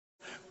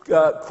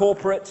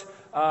corporate,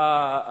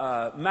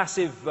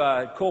 massive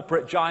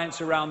corporate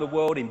giants around the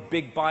world in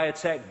big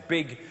biotech,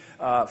 big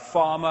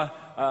pharma,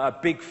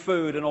 big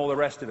food, and all the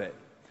rest of it.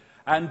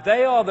 And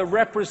they are the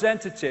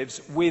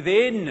representatives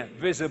within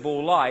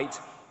visible light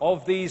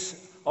of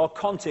these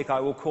archontic, I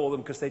will call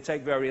them because they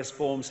take various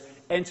forms,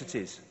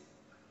 entities.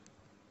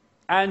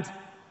 And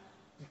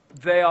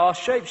they are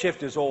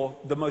shapeshifters, or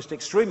the most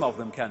extreme of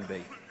them can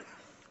be.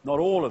 Not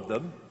all of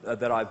them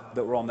that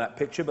were on that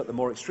picture, but the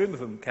more extreme of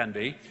them can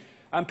be.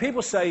 And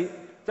people say,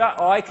 that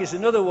Icke is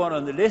another one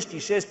on the list. He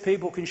says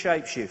people can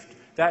shapeshift.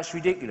 That's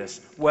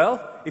ridiculous.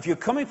 Well, if you're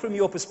coming from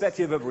your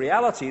perspective of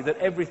reality, that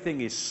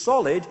everything is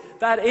solid,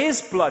 that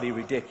is bloody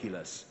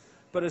ridiculous.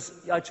 But as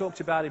I talked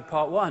about in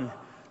part one,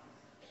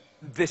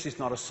 this is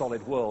not a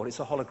solid world.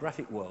 It's a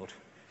holographic world.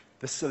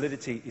 The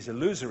solidity is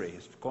illusory,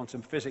 as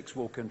quantum physics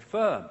will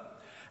confirm.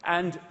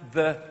 And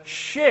the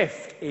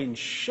shift in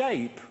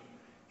shape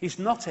is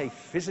not a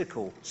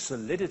physical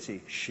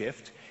solidity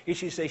shift.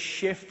 It is a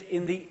shift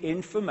in the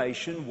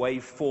information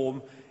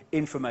waveform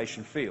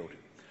information field.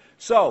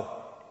 So,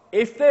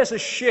 if there's a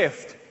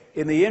shift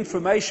in the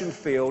information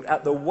field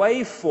at the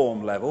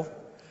waveform level,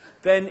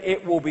 then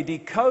it will be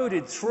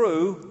decoded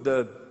through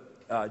the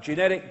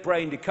genetic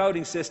brain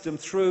decoding system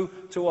through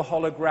to a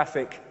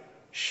holographic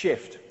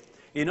shift.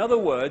 In other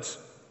words,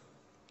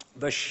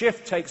 the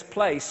shift takes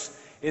place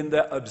in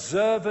the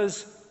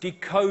observer's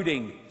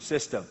decoding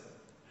system.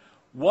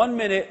 1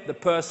 minute the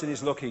person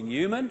is looking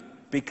human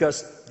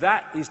because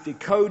that is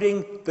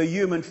decoding the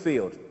human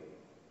field.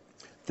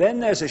 Then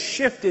there's a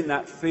shift in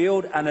that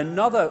field and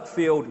another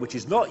field which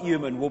is not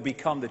human will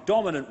become the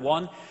dominant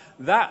one.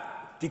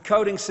 That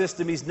decoding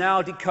system is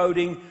now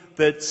decoding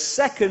the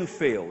second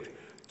field.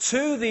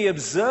 To the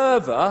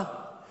observer,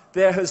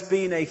 there has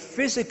been a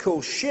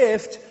physical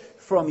shift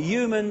from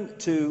human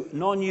to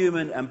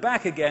non-human and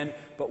back again,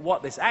 but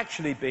what there's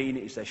actually been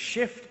is a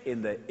shift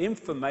in the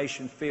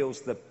information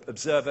fields the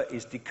observer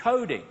is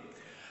decoding.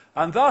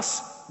 And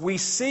thus, we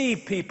see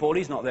people,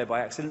 he's not there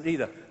by accident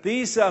either,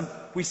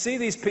 we see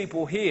these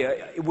people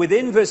here with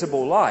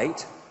invisible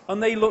light,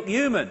 and they look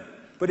human.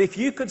 But if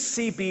you could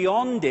see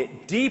beyond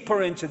it,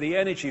 deeper into the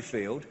energy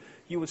field,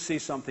 you would see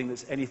something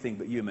that's anything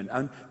but human.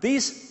 And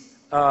these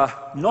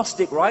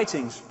Gnostic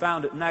writings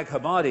found at Nag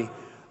Hammadi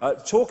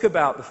talk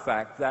about the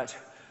fact that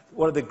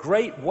one of the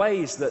great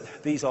ways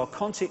that these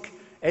archontic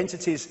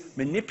entities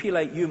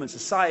manipulate human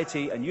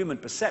society and human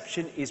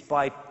perception is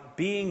by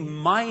being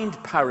mind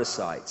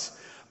parasites,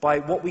 by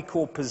what we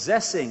call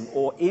possessing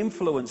or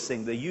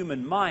influencing the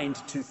human mind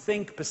to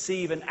think,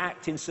 perceive, and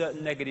act in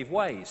certain negative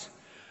ways.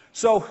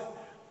 So,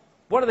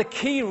 one of the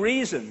key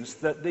reasons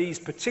that these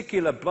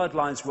particular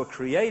bloodlines were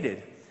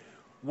created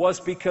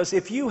was because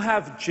if you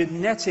have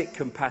genetic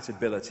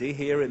compatibility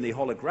here in the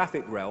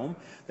holographic realm,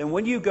 then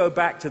when you go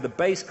back to the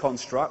base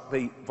construct,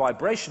 the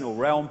vibrational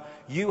realm,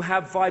 you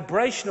have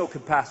vibrational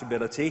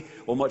compatibility,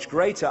 or much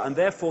greater, and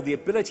therefore the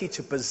ability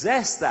to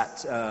possess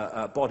that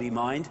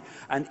body-mind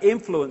and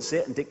influence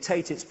it and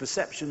dictate its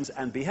perceptions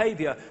and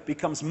behavior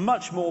becomes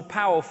much more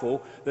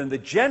powerful than the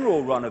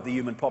general run of the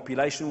human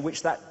population,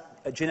 which that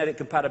genetic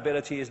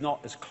compatibility is not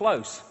as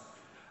close.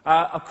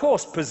 Of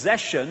course,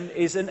 possession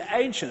is an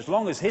ancient, as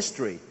long as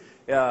history,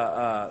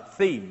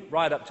 theme,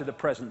 right up to the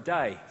present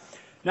day.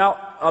 Now,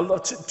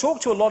 talk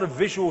to a lot of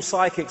visual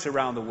psychics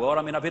around the world.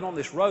 I mean, I've been on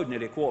this road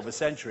nearly a quarter of a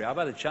century. I've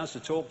had a chance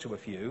to talk to a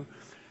few.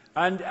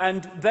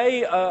 And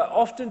they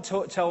often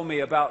tell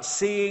me about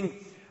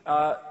seeing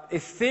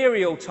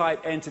ethereal-type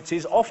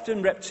entities,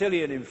 often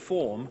reptilian in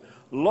form,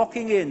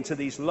 locking into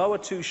these lower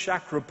two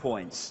chakra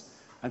points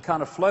and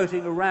kind of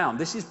floating around.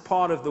 This is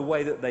part of the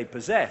way that they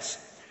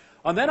possess.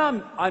 And then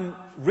I'm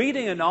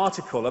reading an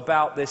article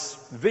about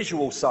this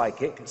visual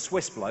psychic, a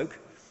Swiss bloke,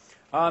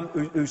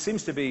 who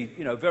seems to be,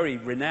 very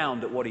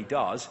renowned at what he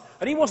does.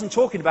 And he wasn't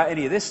talking about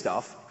any of this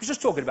stuff. He was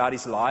just talking about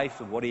his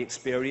life and what he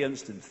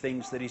experienced and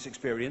things that he's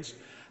experienced.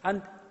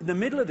 And in the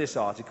middle of this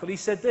article, he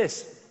said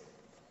this,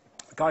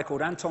 a guy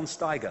called Anton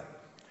Steiger.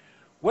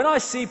 When I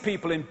see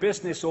people in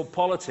business or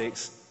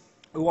politics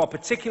who are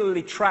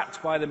particularly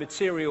trapped by the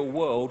material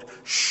world,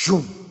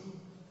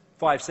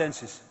 five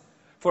senses,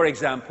 for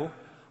example,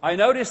 I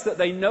notice that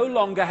they no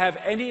longer have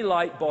any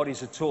light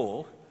bodies at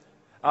all.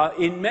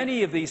 In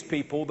many of these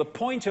people, the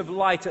point of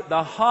light at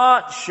the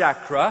heart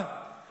chakra,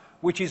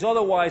 which is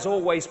otherwise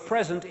always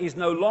present, is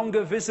no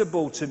longer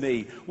visible to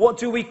me. What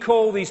do we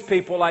call these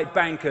people like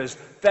bankers?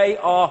 They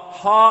are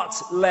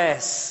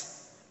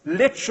heartless.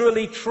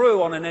 Literally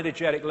true on an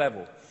energetic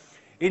level.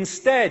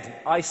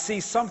 Instead, I see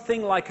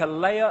something like a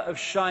layer of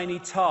shiny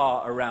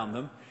tar around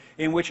them,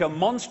 in which a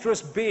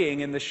monstrous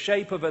being in the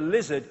shape of a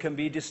lizard can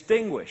be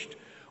distinguished.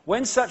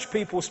 When such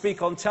people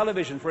speak on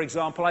television, for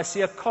example, I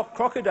see a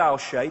crocodile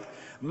shape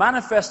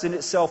manifesting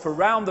itself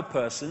around the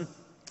person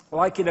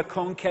like in a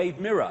concave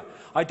mirror.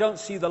 I don't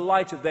see the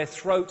light of their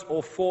throat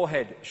or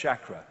forehead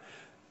chakra.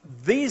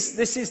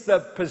 This is the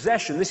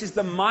possession, this is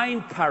the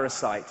mind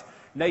parasite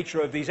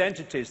nature of these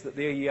entities that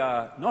the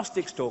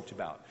Gnostics talked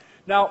about.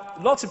 Now,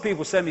 lots of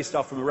people send me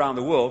stuff from around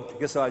the world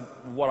because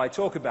what I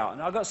talk about.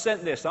 And I got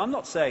sent this. I'm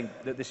not saying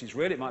that this is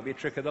real. It might be a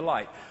trick of the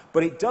light.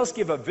 But it does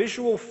give a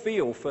visual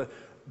feel for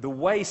the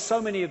way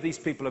so many of these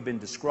people have been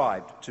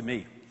described to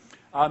me.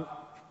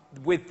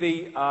 With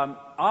the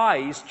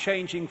eyes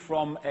changing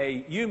from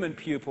a human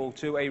pupil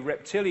to a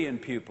reptilian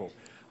pupil,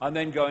 and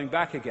then going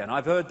back again.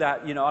 I've heard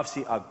that, you know, I've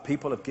seen,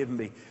 people have given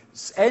me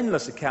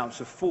endless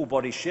accounts of full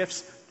body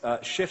shifts,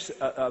 shifts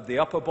of the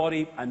upper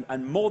body,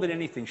 and more than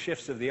anything,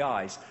 shifts of the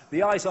eyes.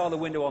 The eyes are the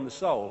window on the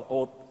soul,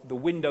 or the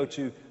window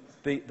to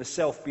the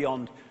self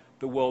beyond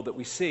the world that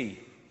we see.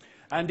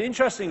 And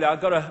interestingly,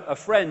 I've got a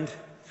friend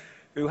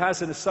who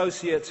has an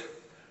associate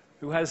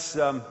who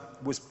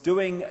was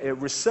doing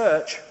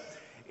research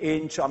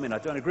into, I mean, I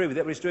don't agree with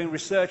it, but he's doing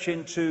research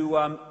into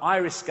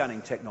iris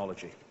scanning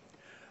technology.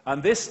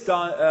 And this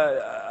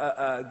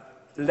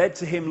led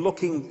to him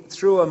looking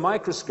through a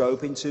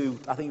microscope into,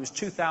 I think it was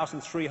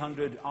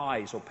 2,300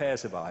 eyes, or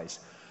pairs of eyes.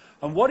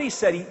 And what he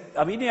said, he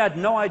had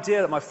no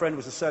idea that my friend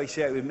was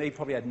associated with me,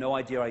 probably had no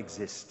idea I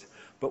exist.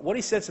 But what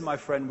he said to my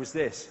friend was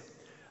this: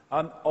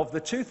 of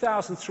the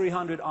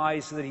 2,300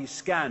 eyes that he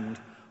scanned,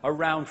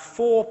 around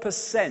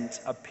 4%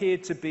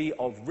 appeared to be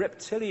of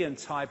reptilian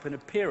type and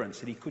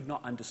appearance, and he could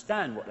not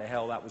understand what the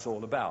hell that was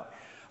all about.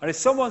 And if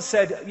someone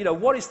said, you know,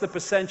 what is the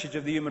percentage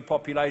of the human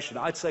population?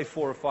 I'd say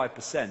 4 or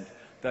 5%.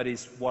 That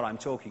is what I'm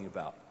talking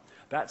about.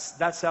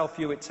 That's how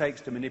few it takes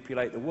to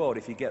manipulate the world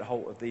if you get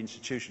hold of the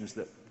institutions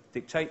that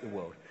dictate the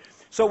world.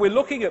 So we're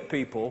looking at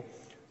people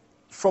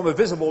from a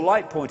visible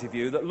light point of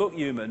view that look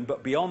human,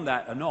 but beyond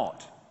that are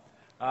not.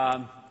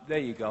 There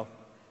you go.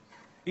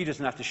 He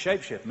doesn't have to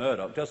shapeshift,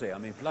 Murdoch, does he? I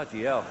mean,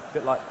 bloody hell. A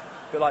bit like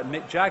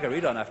Mick Jagger.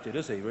 He don't have to,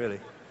 does he, really?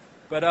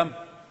 But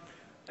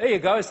there you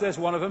go. There's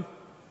one of them.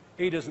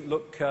 He doesn't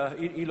look,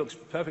 he looks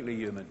perfectly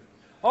human.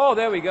 Oh,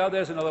 there we go.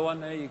 There's another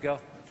one. There you go.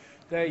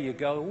 There you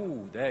go.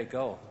 Ooh, there you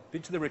go.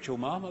 Been to the ritual,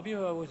 Mom? Have you?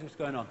 What's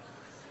going on?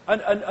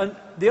 And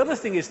the other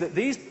thing is that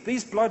these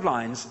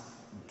bloodlines,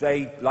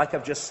 they, like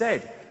I've just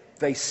said,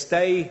 they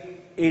stay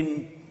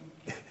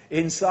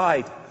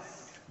inside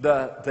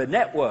the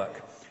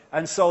network.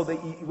 And so that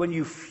when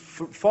you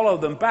follow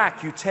them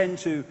back, you tend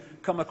to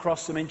come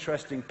across some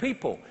interesting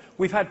people.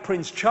 We've had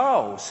Prince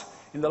Charles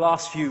in the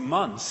last few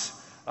months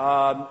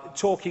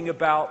talking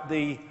about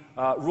the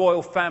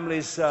royal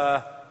family's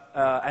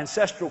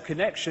ancestral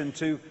connection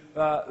to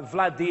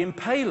Vlad the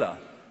Impaler,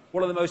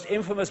 one of the most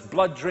infamous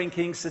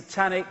blood-drinking,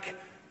 satanic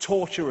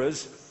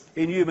torturers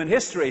in human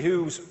history,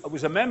 who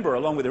was a member,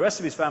 along with the rest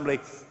of his family,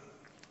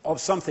 of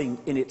something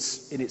in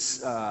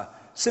its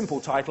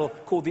simple title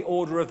called the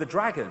Order of the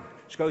Dragon,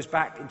 which goes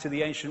back into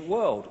the ancient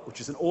world,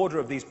 which is an order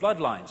of these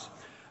bloodlines.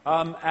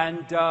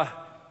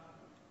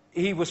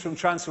 He was from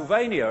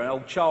Transylvania, and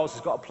old Charles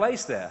has got a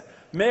place there.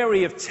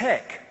 Mary of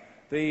Teck,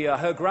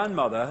 her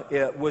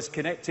grandmother, was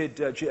connected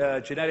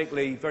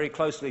genetically very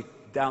closely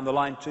down the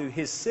line to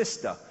his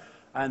sister,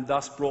 and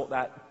thus brought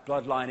that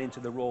bloodline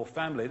into the royal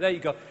family. There you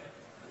go.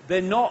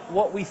 They're not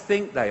what we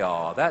think they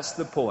are. That's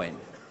the point.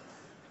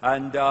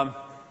 And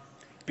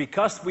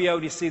because we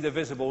only see the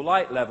visible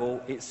light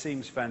level, it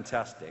seems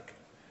fantastic.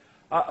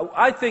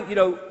 I think, you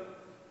know,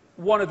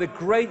 one of the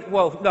great,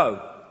 well,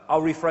 no,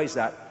 I'll rephrase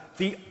that.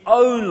 The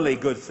only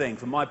good thing,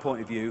 from my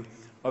point of view,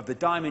 of the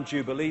Diamond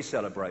Jubilee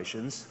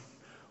celebrations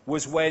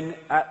was when,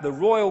 at the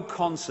royal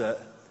concert,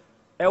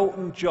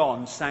 Elton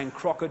John sang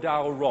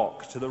Crocodile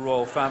Rock to the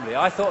royal family.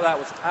 I thought that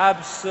was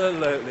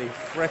absolutely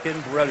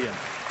frickin' brilliant.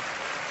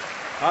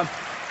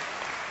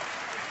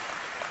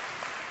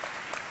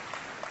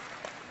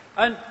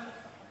 And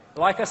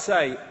like I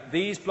say,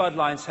 these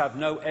bloodlines have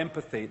no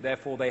empathy,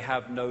 therefore they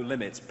have no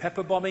limits.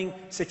 Pepper bombing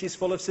cities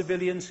full of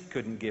civilians,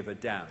 couldn't give a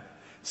damn.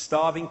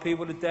 Starving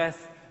people to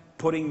death,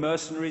 putting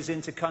mercenaries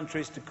into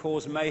countries to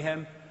cause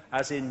mayhem,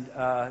 as in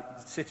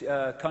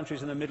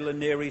countries in the Middle and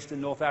Near East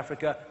and North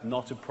Africa,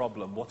 not a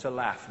problem. What a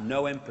laugh.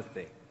 No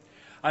empathy.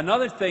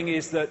 Another thing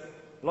is that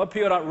a lot of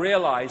people don't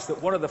realize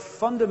that one of the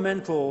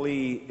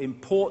fundamentally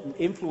important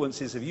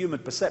influences of human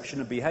perception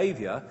and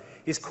behavior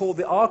is called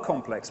the R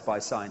complex by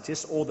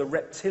scientists, or the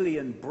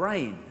reptilian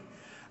brain.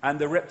 And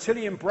the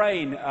reptilian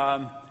brain,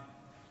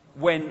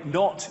 when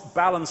not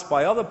balanced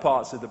by other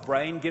parts of the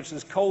brain, gives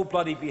us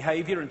cold-blooded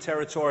behavior and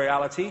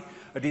territoriality,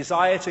 a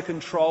desire to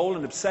control,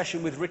 an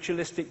obsession with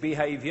ritualistic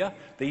behavior.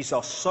 These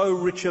are so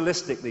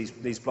ritualistic,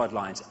 these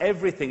bloodlines.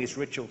 Everything is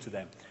ritual to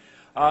them.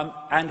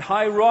 And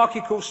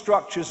hierarchical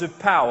structures of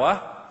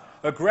power.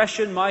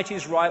 Aggression, might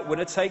is right,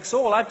 winner takes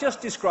all. I've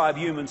just described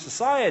human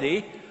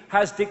society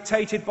as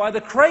dictated by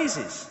the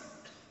crazies.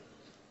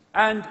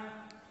 And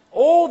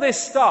all this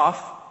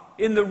stuff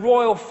in the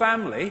royal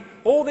family,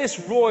 all this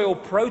royal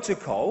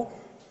protocol,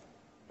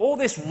 all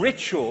this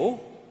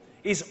ritual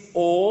is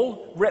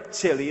all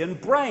reptilian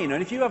brain.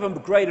 And if you have a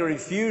greater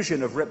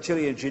infusion of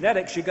reptilian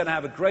genetics, you're going to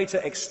have a greater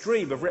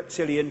extreme of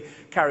reptilian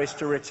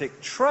characteristic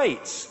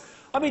traits.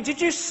 I mean,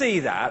 did you see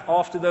that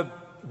after the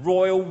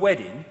royal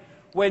wedding,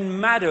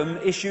 when Madam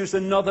issues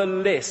another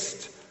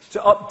list to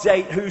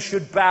update who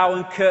should bow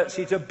and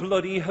curtsy to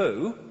bloody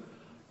who?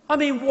 I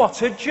mean,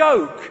 what a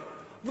joke.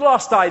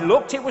 Last I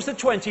looked, it was the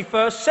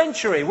 21st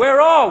century.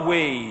 Where are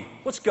we?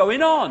 What's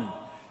going on?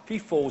 If he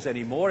falls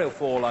anymore, he'll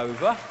fall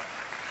over.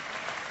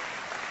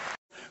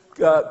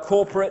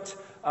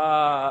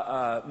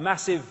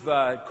 Massive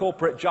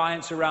corporate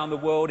giants around the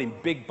world in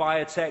big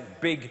biotech,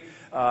 big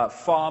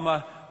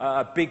pharma,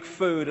 big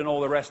food, and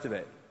all the rest of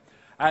it.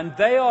 And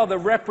they are the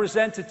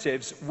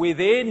representatives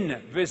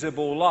within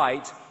visible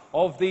light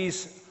of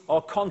these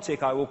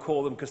archontic, I will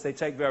call them, because they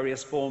take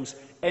various forms,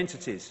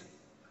 entities.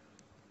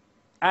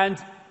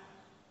 And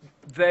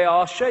they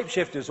are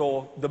shapeshifters,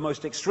 or the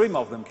most extreme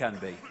of them can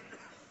be.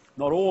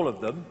 Not all of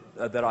them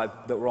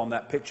that were on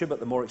that picture, but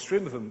the more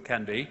extreme of them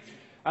can be.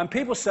 And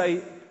people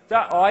say,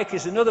 that Icke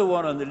is another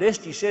one on the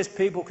list. He says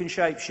people can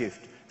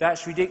shapeshift.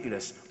 That's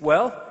ridiculous.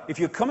 Well, if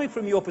you're coming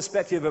from your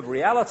perspective of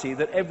reality,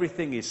 that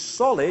everything is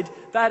solid,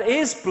 that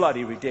is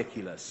bloody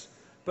ridiculous.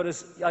 But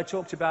as I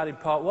talked about in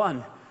part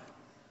one,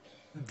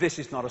 this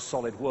is not a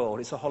solid world.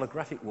 It's a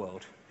holographic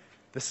world.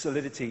 The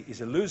solidity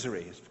is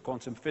illusory, as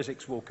quantum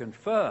physics will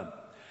confirm.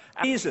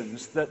 And the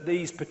reasons that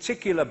these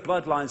particular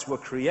bloodlines were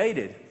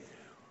created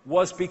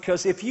was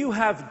because if you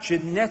have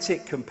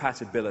genetic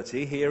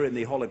compatibility here in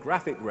the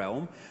holographic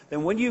realm,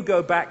 then when you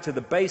go back to the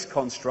base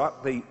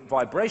construct, the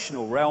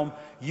vibrational realm,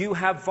 you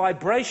have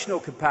vibrational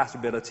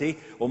compatibility,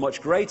 or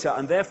much greater,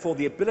 and therefore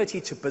the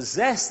ability to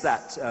possess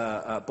that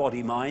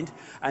body-mind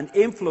and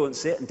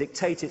influence it and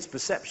dictate its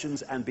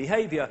perceptions and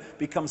behavior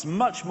becomes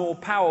much more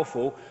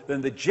powerful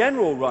than the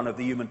general run of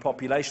the human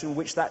population, in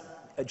which that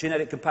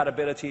genetic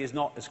compatibility is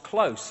not as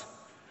close.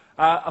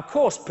 Of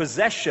course,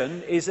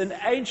 possession is an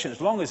ancient, as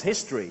long as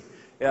history,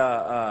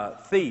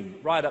 theme,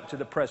 right up to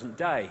the present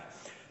day.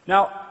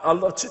 Now,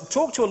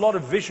 talk to a lot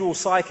of visual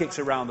psychics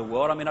around the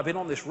world. I mean, I've been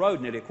on this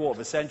road nearly a quarter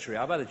of a century.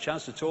 I've had a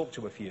chance to talk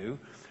to a few.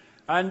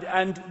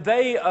 And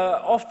they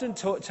often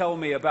tell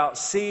me about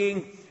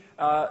seeing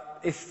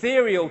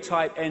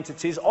ethereal-type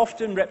entities,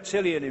 often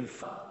reptilian.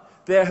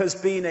 There has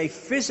been a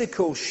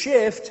physical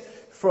shift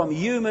from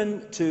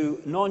human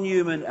to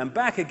non-human and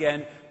back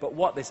again, but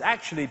what this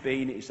actually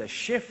been is a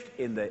shift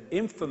in the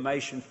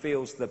information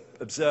fields the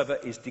observer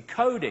is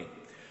decoding.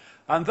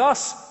 And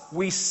thus,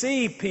 we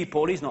see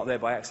people, he's not there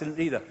by accident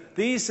either,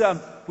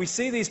 we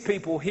see these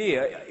people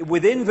here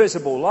within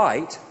visible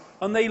light,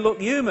 and they look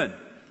human.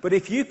 But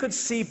if you could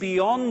see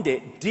beyond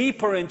it,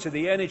 deeper into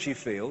the energy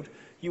field,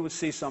 you would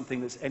see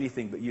something that's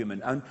anything but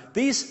human. And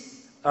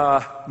these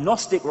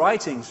Gnostic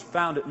writings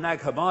found at Nag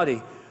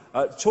Hammadi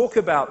talk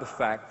about the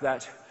fact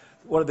that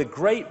one of the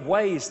great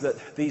ways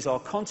that these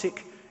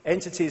archontic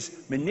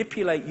entities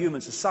manipulate human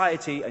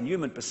society and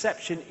human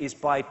perception is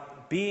by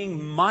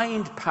being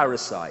mind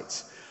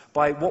parasites,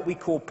 by what we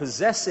call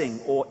possessing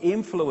or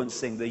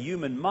influencing the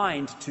human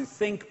mind to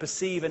think,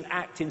 perceive, and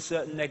act in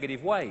certain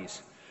negative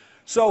ways.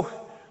 So,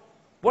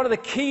 one of the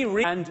key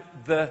reasons,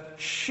 and the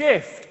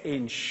shift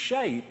in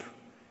shape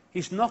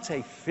is not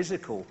a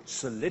physical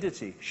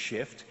solidity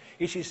shift,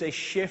 it is a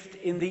shift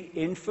in the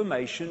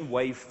information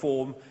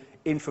waveform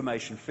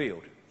information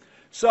field.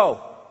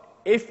 So,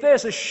 if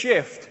there's a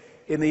shift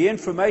in the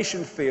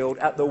information field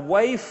at the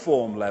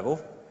waveform level,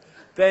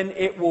 then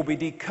it will be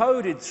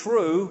decoded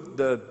through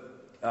the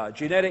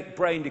genetic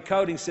brain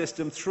decoding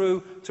system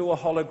through to a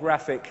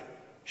holographic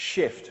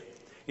shift.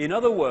 In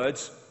other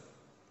words,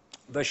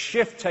 the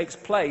shift takes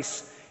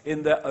place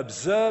in the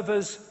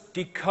observer's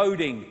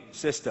decoding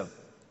system.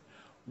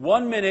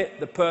 1 minute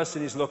the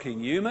person is looking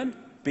human,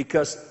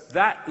 because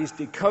that is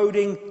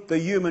decoding the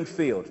human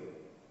field.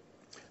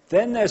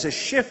 Then there's a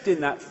shift in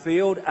that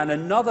field, and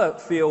another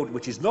field,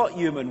 which is not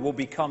human, will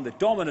become the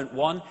dominant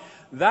one.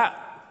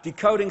 That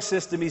decoding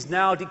system is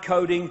now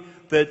decoding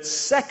the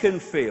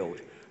second field.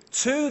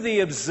 To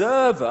the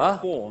observer,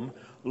 form,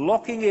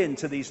 locking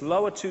into these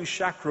lower two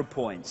chakra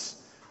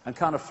points and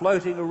kind of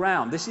floating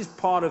around. This is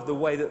part of the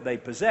way that they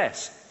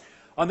possess.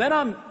 And then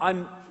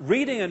I'm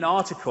reading an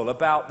article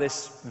about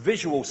this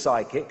visual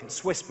psychic,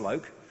 Swiss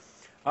bloke,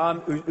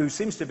 who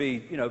seems to be,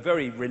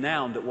 very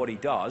renowned at what he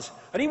does.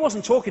 And he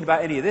wasn't talking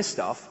about any of this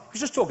stuff. He was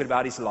just talking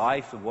about his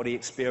life and what he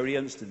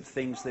experienced and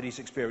things that he's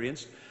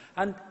experienced.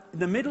 And in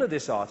the middle of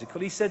this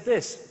article, he said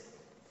this,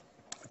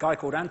 a guy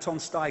called Anton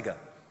Steiger.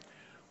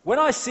 When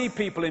I see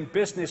people in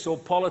business or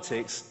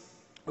politics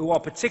who are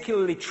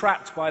particularly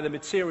trapped by the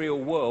material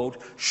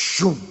world,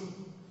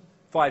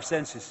 five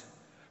senses,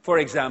 for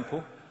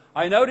example,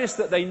 I notice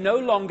that they no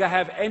longer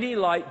have any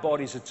light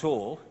bodies at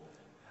all.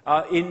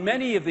 In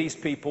many of these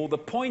people, the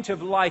point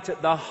of light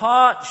at the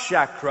heart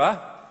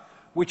chakra,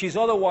 which is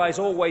otherwise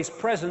always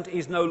present,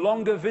 is no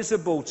longer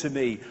visible to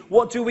me.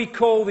 What do we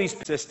call these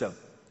systems?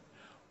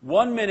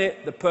 1 minute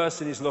the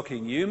person is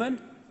looking human,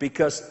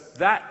 because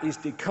that is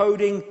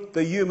decoding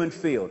the human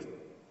field.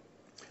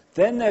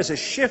 Then there's a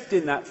shift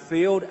in that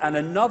field, and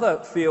another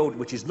field,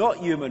 which is not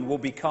human, will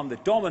become the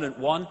dominant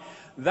one.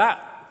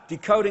 That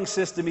decoding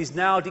system is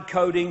now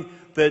decoding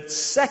the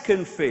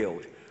second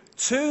field.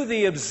 To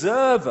the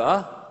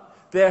observer,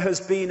 there has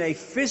been a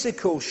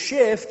physical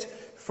shift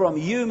from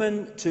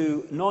human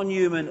to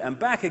non-human and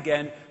back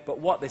again, but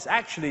what this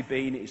actually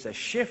been is a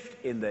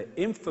shift in the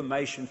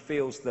information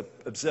fields the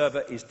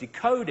observer is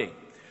decoding.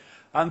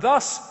 And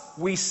thus,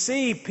 we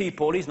see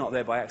people, he's not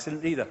there by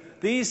accident either,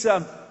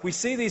 we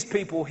see these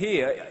people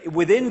here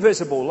with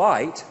invisible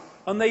light,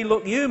 and they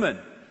look human.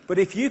 But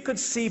if you could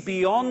see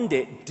beyond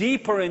it,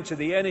 deeper into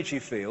the energy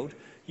field,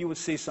 you would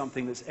see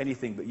something that's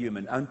anything but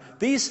human. And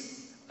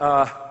these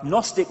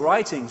Gnostic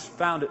writings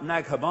found at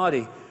Nag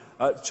Hammadi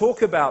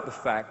talk about the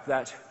fact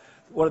that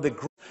one of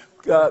the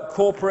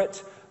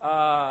corporate,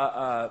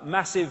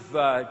 massive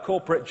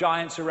corporate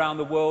giants around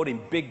the world in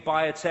big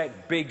biotech,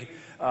 big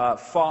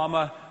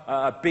pharma,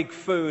 big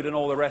food and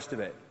all the rest of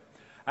it.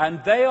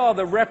 And they are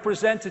the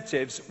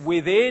representatives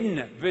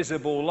within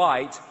visible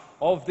light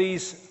of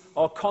these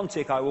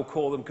archontic, I will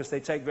call them because they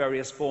take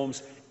various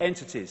forms,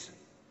 entities.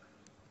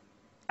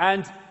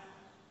 And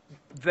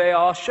they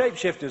are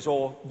shapeshifters,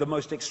 or the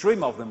most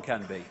extreme of them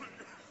can be.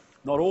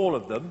 Not all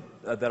of them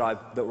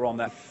that were on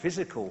that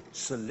physical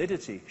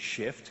solidity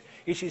shift.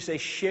 It is a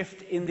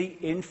shift in the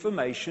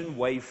information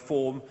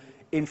waveform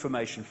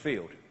information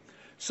field.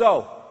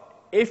 So,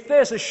 if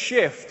there's a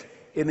shift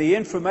in the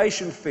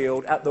information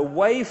field at the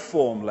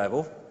waveform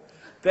level,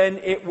 then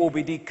it will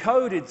be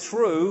decoded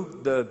through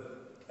the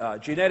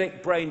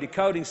genetic brain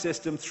decoding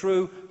system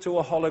through to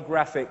a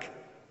holographic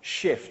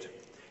shift.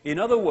 In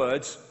other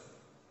words,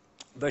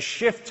 the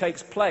shift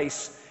takes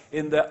place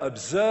in the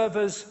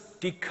observer's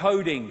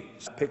decoding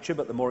picture,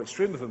 but the more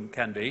extreme of them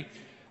can be.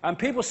 And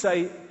people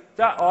say,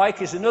 that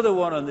Icke is another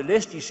one on the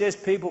list. He says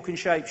people can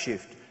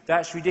shapeshift.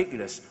 That's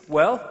ridiculous.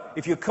 Well,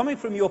 if you're coming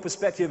from your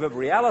perspective of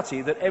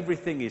reality, that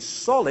everything is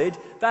solid,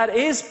 that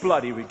is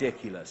bloody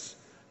ridiculous.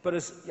 But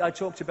as I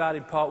talked about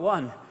in part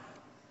one,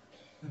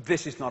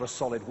 this is not a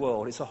solid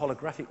world, it's a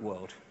holographic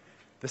world.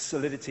 The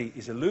solidity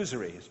is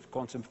illusory, as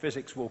quantum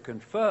physics will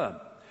confirm.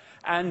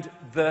 And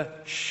the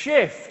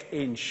shift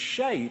in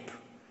shape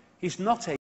is not a